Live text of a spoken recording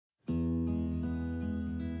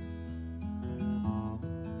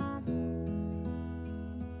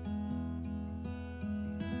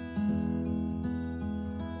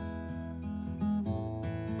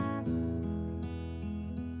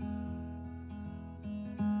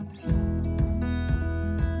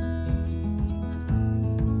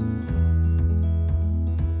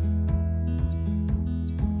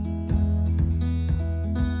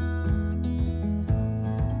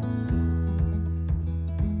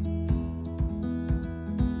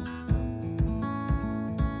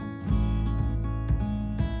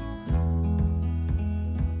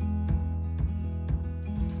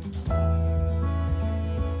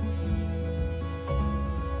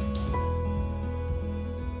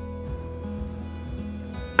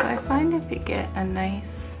I find if you get a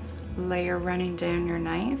nice layer running down your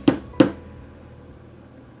knife,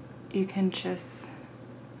 you can just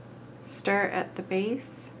stir at the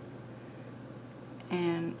base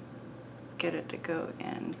and get it to go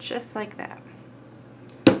in just like that.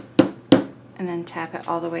 And then tap it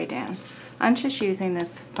all the way down. I'm just using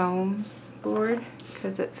this foam board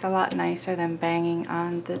because it's a lot nicer than banging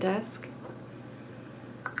on the desk.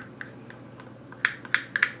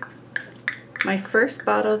 My first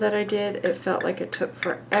bottle that I did, it felt like it took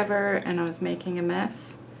forever and I was making a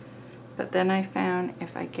mess. But then I found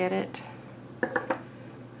if I get it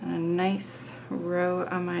on a nice row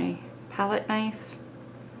on my palette knife,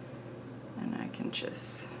 and I can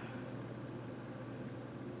just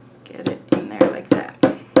get it in there like that.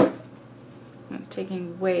 And it's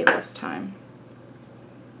taking way less time.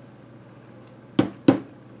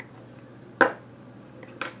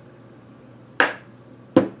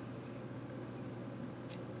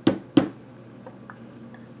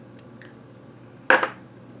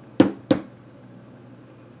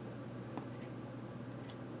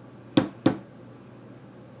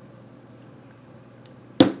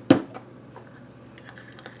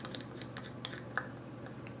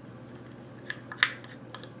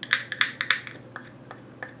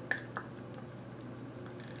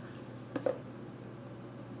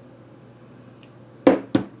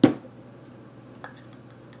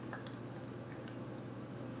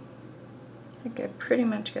 I think I pretty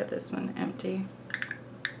much got this one empty.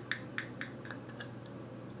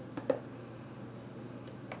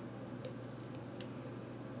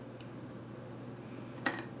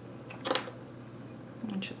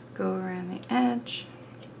 And just go around the edge.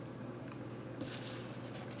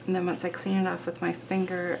 And then once I clean it off with my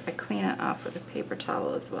finger, I clean it off with a paper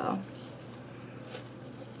towel as well.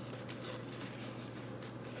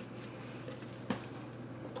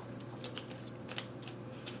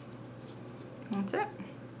 That's it.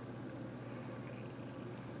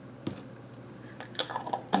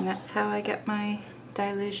 And that's how I get my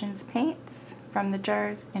Dylusions paints from the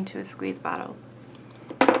jars into a squeeze bottle.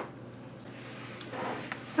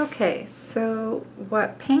 Okay, so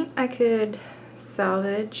what paint I could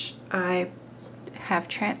salvage, I have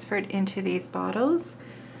transferred into these bottles.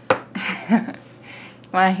 Want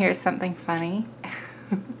to hear something funny?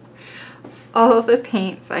 All of the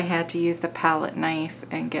paints I had to use the palette knife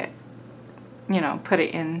and get, put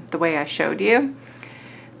it in the way I showed you.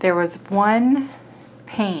 There was one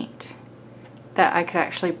paint that I could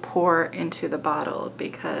actually pour into the bottle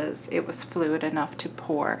because it was fluid enough to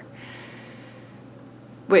pour,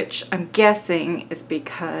 which I'm guessing is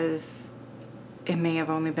because it may have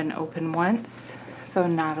only been open once, so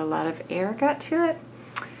not a lot of air got to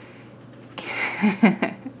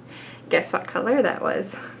it. Guess what color that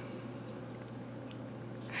was?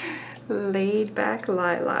 Laid back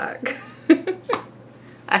lilac.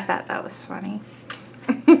 I thought that was funny.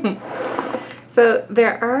 So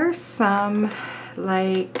there are some,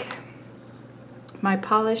 like my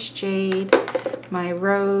polished jade, my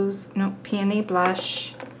peony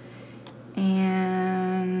blush,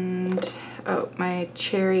 and my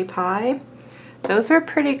cherry pie. Those were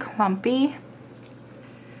pretty clumpy.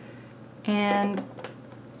 And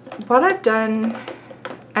what I've done,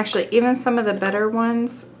 actually even some of the better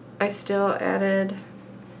ones, I still added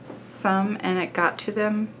some and it got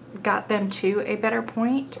them to a better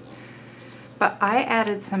point. But I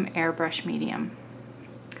added some Airbrush Medium.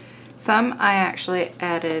 Some I actually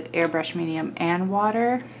added Airbrush Medium and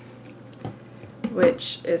water,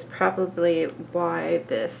 which is probably why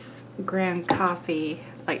this Grand Coffee,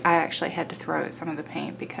 like I actually had to throw out some of the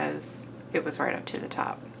paint because it was right up to the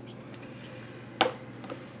top.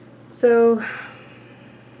 So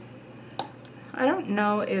I don't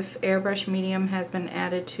know if Airbrush Medium has been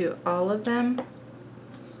added to all of them,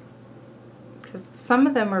 because some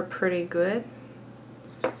of them are pretty good,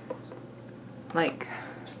 like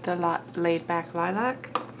the laid back lilac.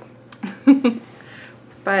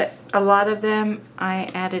 But a lot of them I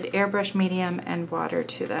added Airbrush Medium and water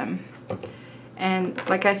to them. And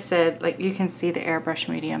like I said, like you can see the Airbrush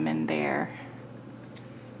Medium in there.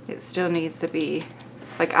 It still needs to be,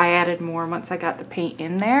 like I added more once I got the paint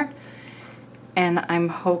in there. And I'm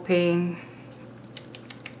hoping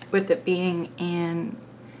with it being in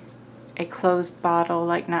a closed bottle,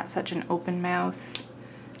 like not such an open mouth,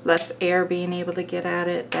 less air being able to get at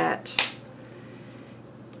it, that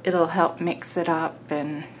it'll help mix it up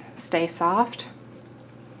and stay soft.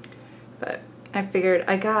 But I figured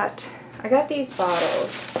I got these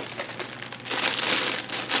bottles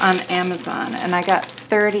on Amazon and I got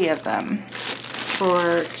 30 of them for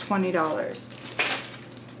 $20.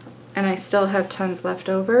 and I still have tons left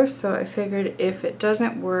over, so I figured if it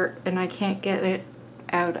doesn't work and I can't get it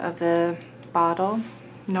out of the bottle,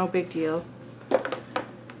 no big deal. I'm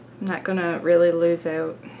not gonna really lose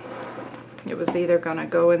out. It was either gonna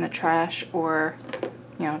go in the trash or,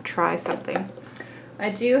 you know, try something. I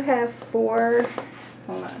do have 4,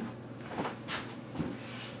 hold on.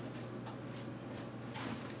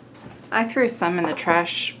 I threw some in the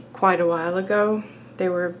trash quite a while ago. They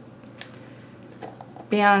were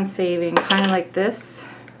beyond saving, kind of like this.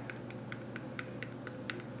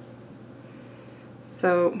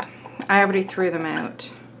 So I already threw them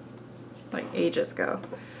out like ages ago.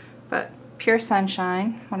 But Pure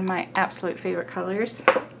Sunshine, one of my absolute favorite colors.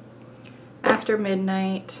 After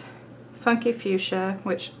Midnight, Funky Fuchsia,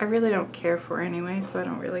 which I really don't care for anyway, so I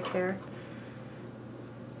don't really care.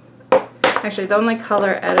 Actually, the only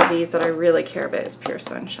color out of these that I really care about is Pure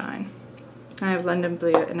Sunshine. I have London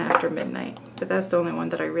Blue and After Midnight, but that's the only one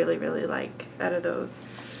that I really, really like out of those.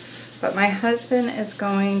 But my husband is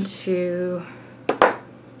going to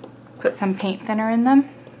put some paint thinner in them.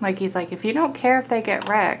 Like, he's like, if you don't care if they get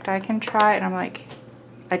wrecked, I can try it. And I'm like,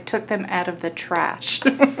 I took them out of the trash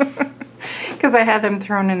because I had them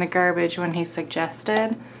thrown in the garbage when he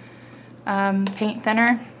suggested paint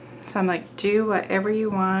thinner. So I'm like, do whatever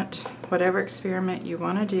you want, whatever experiment you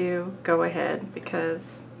want to do, go ahead,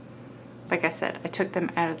 because like I said, I took them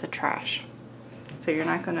out of the trash. So you're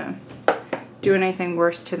not gonna do anything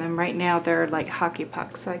worse to them. Right now they're like hockey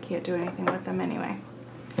pucks, so I can't do anything with them anyway.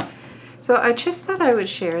 So I just thought I would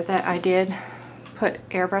share that I did put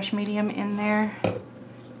Airbrush Medium in there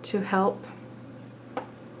to help.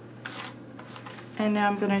 And now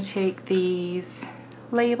I'm gonna take these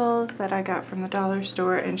labels that I got from the dollar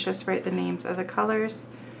store and just write the names of the colors,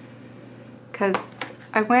 because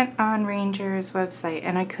I went on Ranger's website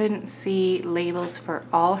and I couldn't see labels for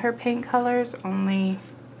all her paint colors, only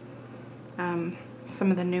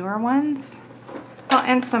some of the newer ones. Well,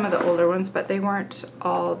 and some of the older ones, but they weren't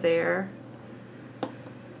all there.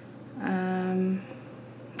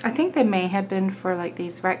 I think they may have been for like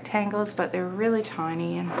these rectangles, but they're really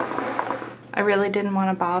tiny and I really didn't want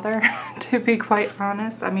to bother, to be quite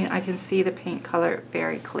honest. I mean, I can see the paint color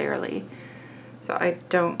very clearly, so I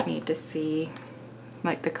don't need to see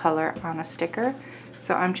like the color on a sticker.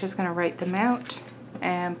 So I'm just going to write them out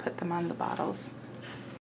and put them on the bottles.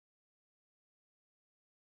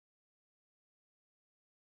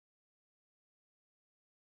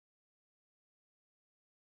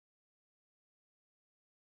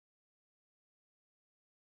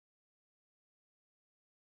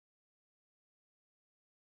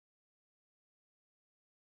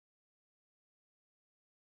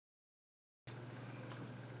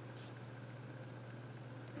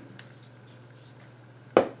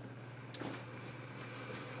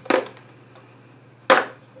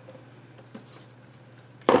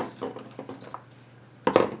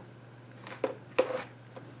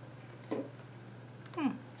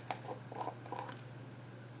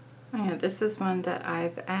 This is one that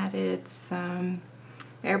I've added some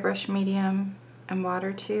Airbrush Medium and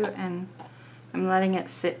water to, and I'm letting it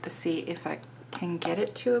sit to see if I can get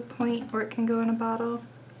it to a point where it can go in a bottle.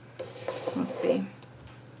 We'll see.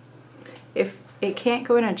 If it can't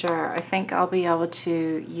go in a jar, I think I'll be able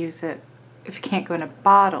to use it. If it can't go in a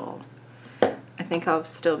bottle, I think I'll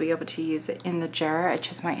still be able to use it in the jar. I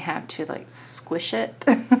just might have to like squish it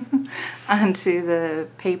onto the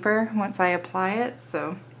paper once I apply it,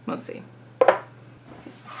 so we'll see.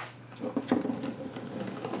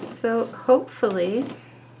 So hopefully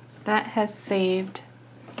that has saved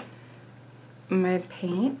my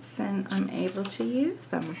paints and I'm able to use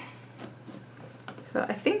them. So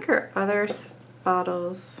I think our other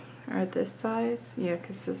bottles are this size. Yeah,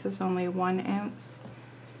 because this is only 1 ounce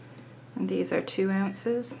and these are 2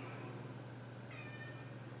 ounces.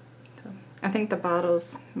 So I think the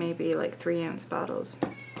bottles may be like 3 ounce bottles.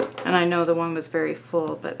 And I know the one was very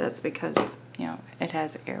full, but that's because, you know, it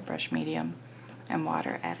has Airbrush Medium and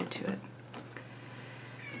water added to it.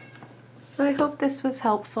 So I hope this was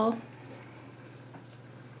helpful.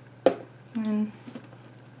 And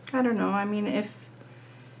I don't know, I mean, if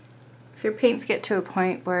your paints get to a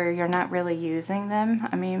point where you're not really using them,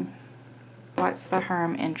 I mean, what's the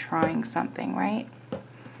harm in trying something, right?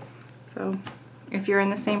 So if you're in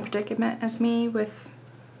the same predicament as me with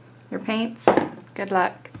your paints, good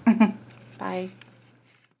luck. Bye.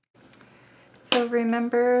 So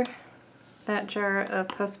remember that jar of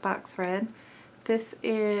Postbox Red. This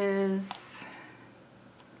is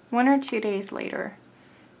 1 or 2 days later,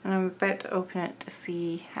 and I'm about to open it to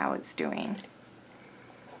see how it's doing.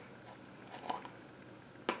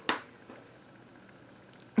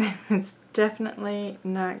 It's definitely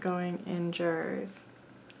not going in jars.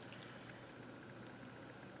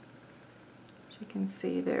 As you can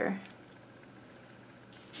see, they're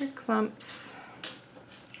clumps.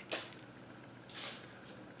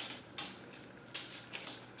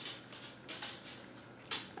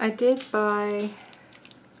 I did buy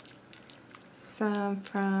some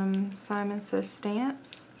from Simon Says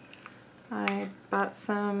Stamps. I bought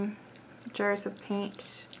some jars of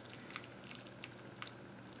paint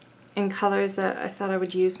in colors that I thought I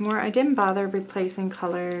would use more. I didn't bother replacing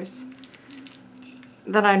colors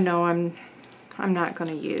that I know I'm not going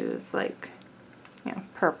to use, like, you know,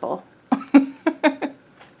 purple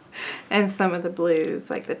and some of the blues,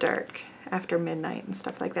 like the dark After Midnight and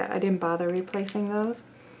stuff like that. I didn't bother replacing those.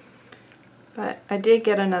 But I did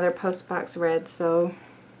get another Postbox Red, so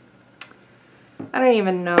I don't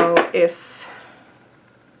even know if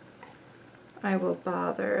I will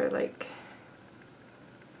bother. Like,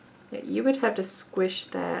 you would have to squish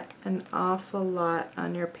that an awful lot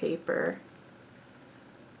on your paper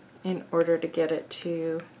in order to get it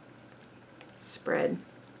to spread.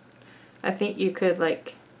 I think you could,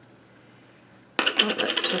 like, oh,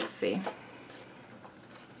 let's just see.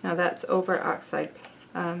 Now that's over oxide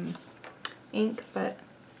ink, but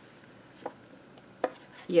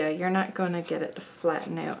yeah, you're not going to get it to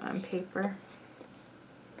flatten out on paper.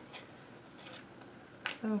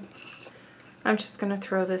 So I'm just going to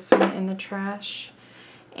throw this one in the trash.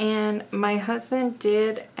 And my husband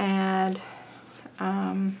did add,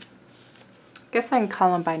 I guess I can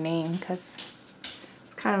call him by name because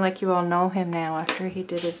it's kind of like you all know him now after he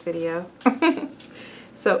did his video.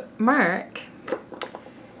 So Mark,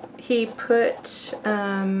 he put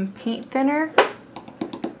paint thinner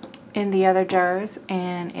in the other jars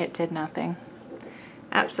and it did nothing.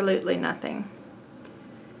 Absolutely nothing.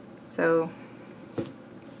 So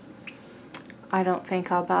I don't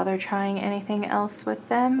think I'll bother trying anything else with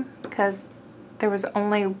them because there was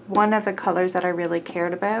only one of the colors that I really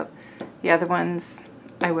cared about. The other ones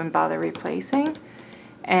I wouldn't bother replacing.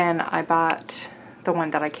 And I bought the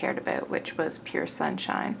one that I cared about, which was Pure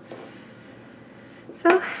Sunshine.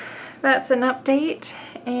 So that's an update,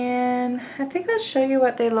 and I think I'll show you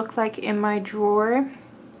what they look like in my drawer.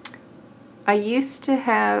 I used to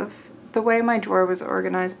have, the way my drawer was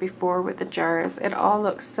organized before with the jars, it all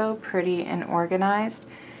looks so pretty and organized.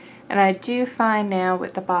 And I do find now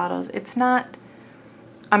with the bottles, it's not,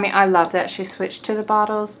 I mean, I love that she switched to the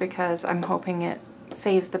bottles because I'm hoping it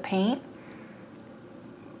saves the paint.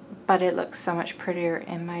 But it looks so much prettier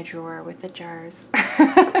in my drawer with the jars.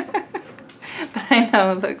 But I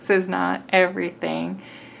know looks is not everything.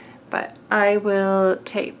 But I will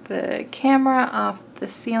take the camera off the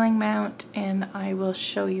ceiling mount and I will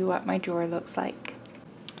show you what my drawer looks like.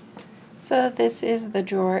 So this is the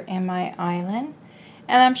drawer in my island.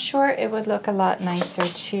 And I'm sure it would look a lot nicer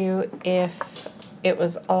too if it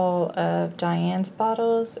was all of Diane's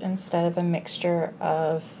bottles instead of a mixture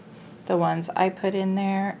of the ones I put in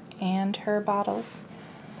there and her bottles.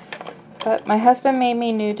 But my husband made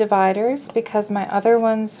me new dividers because my other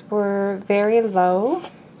ones were very low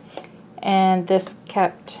and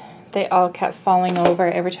they all kept falling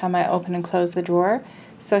over every time I open and close the drawer.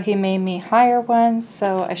 So he made me higher ones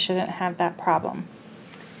so I shouldn't have that problem.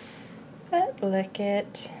 But look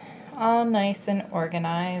it, all nice and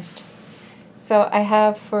organized. So I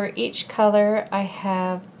have for each color, I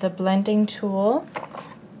have the blending tool.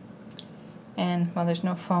 And, well, there's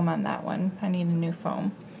no foam on that one. I need a new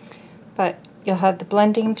foam. But you'll have the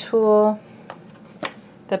blending tool,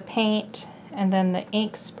 the paint, and then the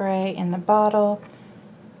ink spray in the bottle,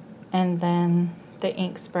 and then the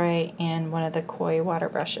ink spray in one of the koi water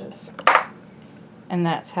brushes. And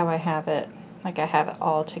that's how I have it, like I have it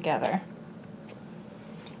all together.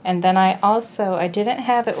 And then I didn't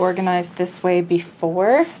have it organized this way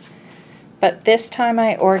before, but this time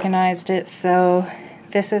I organized it so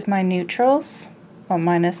this is my neutrals, well,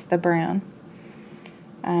 minus the brown.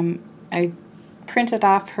 I printed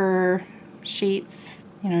off her sheets,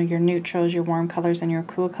 you know, your neutrals, your warm colors, and your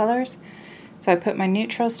cool colors. So I put my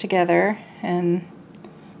neutrals together, and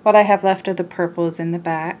what I have left of the purple is in the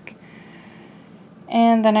back.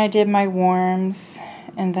 And then I did my warms,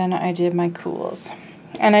 and then I did my cools.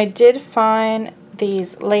 And I did find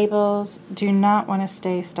these labels do not want to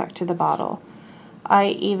stay stuck to the bottle. I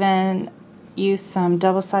even use some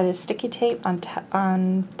double-sided sticky tape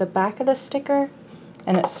on the back of the sticker,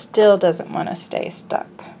 and it still doesn't want to stay stuck.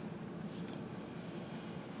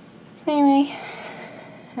 So anyway,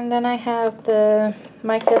 and then I have the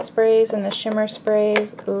mica sprays and the shimmer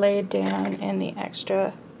sprays laid down in the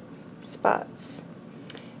extra spots.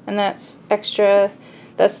 And that's extra,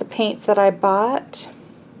 that's the paints that I bought.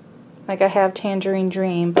 Like I have Tangerine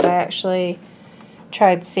Dream, but I actually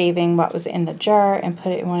tried saving what was in the jar and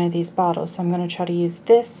put it in one of these bottles. So I'm going to try to use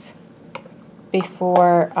this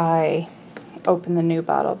before I open the new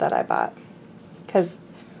bottle that I bought. Because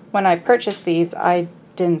when I purchased these, I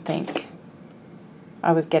didn't think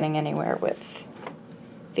I was getting anywhere with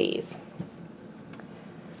these.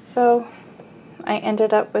 So I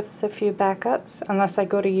ended up with a few backups, unless I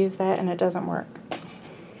go to use that and it doesn't work.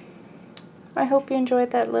 I hope you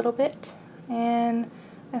enjoyed that little bit, and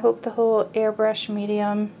I hope the whole Airbrush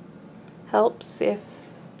Medium helps if,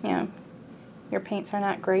 you know, your paints are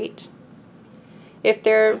not great. If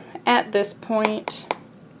they're at this point,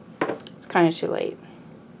 it's kind of too late.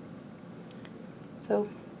 So,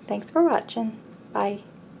 thanks for watching. Bye.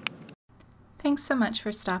 Thanks so much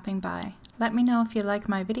for stopping by. Let me know if you like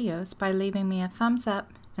my videos by leaving me a thumbs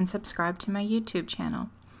up and subscribe to my YouTube channel.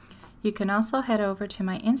 You can also head over to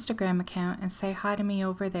my Instagram account and say hi to me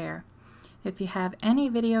over there. If you have any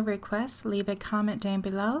video requests, leave a comment down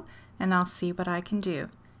below and I'll see what I can do.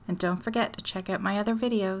 And don't forget to check out my other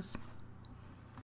videos.